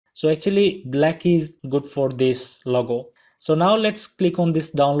So actually black is good for this logo. So now let's click on this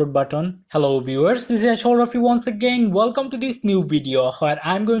download button. Hello viewers, this is Ashol once again. Welcome to this new video where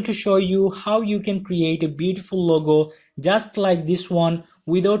I'm going to show you how you can create a beautiful logo just like this one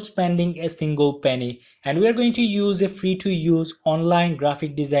without spending a single penny. And we are going to use a free to use online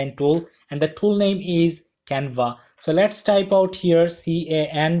graphic design tool, and the tool name is Canva. So let's type out here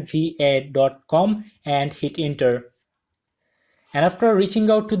canva.com and hit enter. And after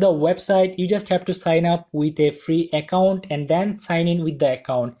reaching out to the website, you just have to sign up with a free account and then sign in with the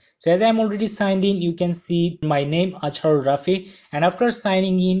account. So as I'm already signed in, you can see my name Achar Rafi, and after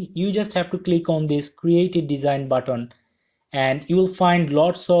signing in, you just have to click on this create a design button, and you will find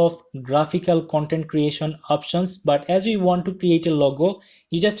lots of graphical content creation options. But as we want to create a logo,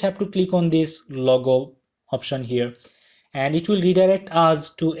 you just have to click on this logo option here, and it will redirect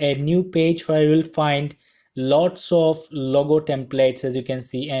us to a new page where you will find lots of logo templates, as you can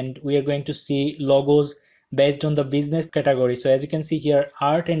see, and we are going to see logos based on the business category. So as you can see here,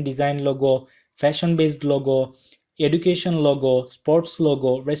 art and design logo, fashion based logo, education logo, sports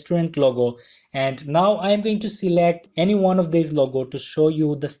logo, restaurant logo. And now I am going to select any one of these logo to show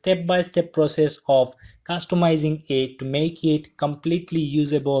you the step-by-step process of customizing it to make it completely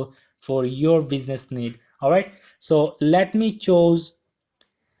usable for your business need. All right, so let me choose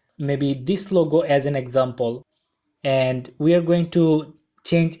maybe this logo as an example, and we are going to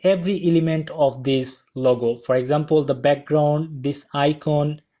change every element of this logo. For example, the background, this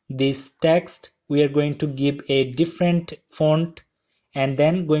icon, this text, we are going to give a different font, and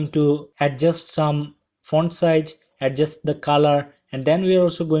then going to adjust some font size, adjust the color, and then we are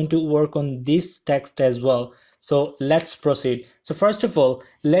also going to work on this text as well. So let's proceed. So first of all,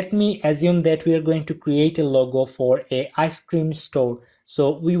 let me assume that we are going to create a logo for a ice cream store.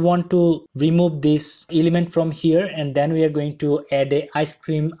 So we want to remove this element from here, and then we are going to add a ice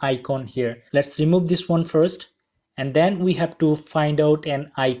cream icon here. Let's remove this one first, and then we have to find out an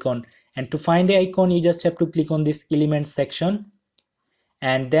icon. And to find the icon, you just have to click on this element section,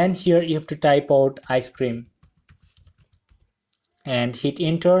 and then here you have to type out ice cream and hit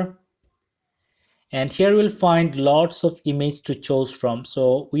enter. And here we'll find lots of images to choose from.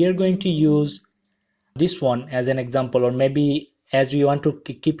 So we are going to use this one as an example, or maybe as we want to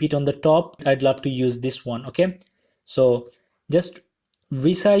keep it on the top, I'd love to use this one. Okay, so just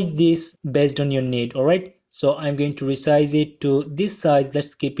resize this based on your need. All right, so I'm going to resize it to this size.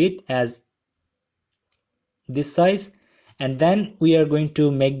 Let's keep it as this size, and then we are going to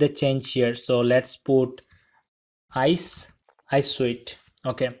make the change here. So let's put ice sweet.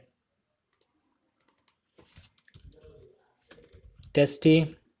 Okay,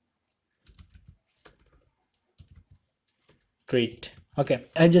 tasty treat. Okay,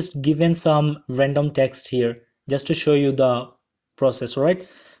 I've just given some random text here just to show you the process. All right,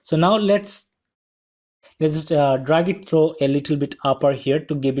 so now let's just drag it through a little bit upper here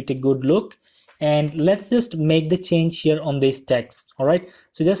to give it a good look, and let's just make the change here on this text. All right,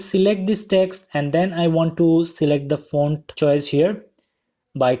 so just select this text, and then I want to select the font choice here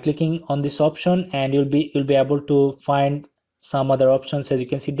by clicking on this option, and you'll be able to find some other options. As you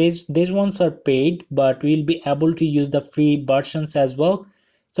can see, these ones are paid, but we'll be able to use the free versions as well.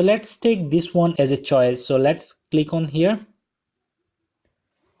 So let's take this one as a choice. So let's click on here,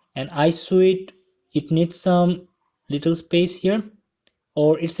 and iSuite, it needs some little space here,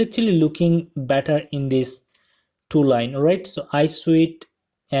 or it's actually looking better in this two line. All right, so iSuite,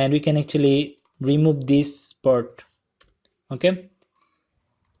 and we can actually remove this part. Okay,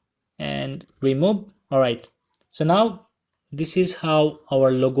 and remove. All right, so now this is how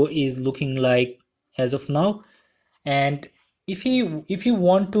our logo is looking like as of now. And if you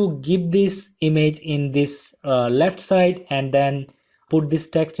want to give this image in this left side and then put this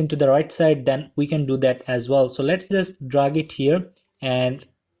text into the right side, then we can do that as well. So let's just drag it here and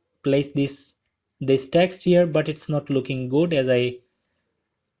place this text here, but it's not looking good as I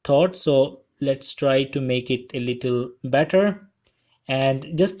thought. So let's try to make it a little better,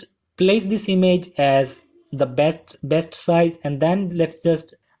 and just place this image as the best size, and then let's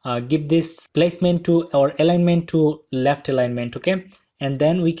just give this placement to or alignment to left alignment. Okay, and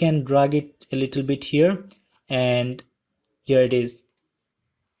then we can drag it a little bit here, and here it is.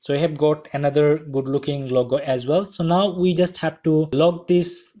 So we have got another good looking logo as well. So now we just have to lock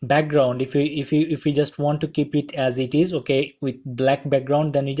this background. If we just want to keep it as it is, okay, with black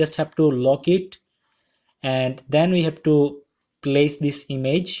background, then we just have to lock it, and then we have to place this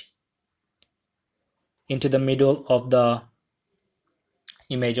image into the middle of the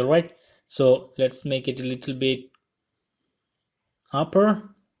image. All right, so let's make it a little bit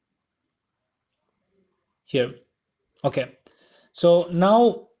upper here. Okay, so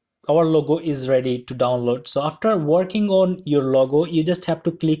now our logo is ready to download. So after working on your logo, you just have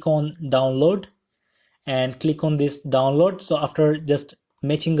to click on download and click on this download. So after just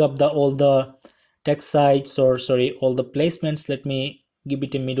matching up the all the text sites, or sorry, all the placements, let me give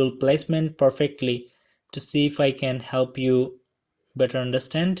it a middle placement perfectly to see if I can help you better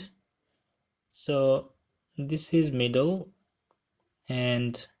understand. So this is middle,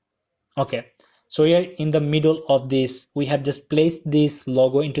 and okay, so here in the middle of this, we have just placed this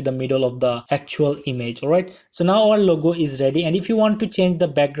logo into the middle of the actual image. All right, so now our logo is ready, and if you want to change the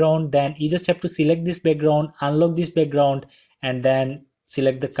background, then you just have to select this background, unlock this background, and then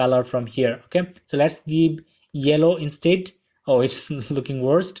select the color from here. Okay, so let's give yellow instead. Oh, it's looking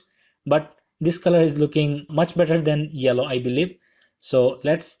worst, but this color is looking much better than yellow, I believe. So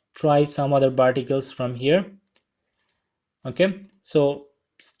let's try some other particles from here. Okay, so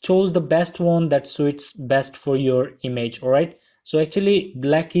choose the best one that suits best for your image. All right, so actually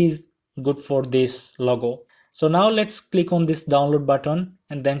black is good for this logo. So now let's click on this download button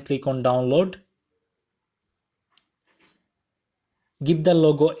and then click on download. Give the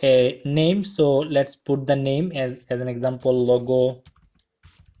logo a name, so let's put the name as an example, logo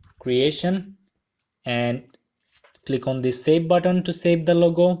creation, and click on this save button to save the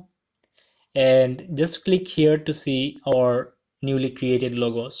logo, and just click here to see our newly created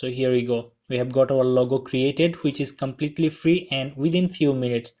logo. So here we go, we have got our logo created, which is completely free and within few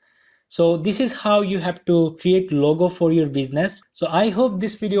minutes. So this is how you have to create logo for your business. So I hope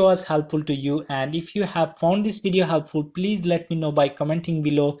this video was helpful to you, and if you have found this video helpful, please let me know by commenting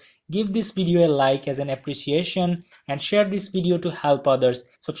below. Give this video a like as an appreciation, and share this video to help others.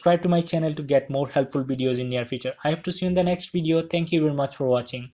 Subscribe to my channel to get more helpful videos in near future. I hope to see you in the next video. Thank you very much for watching.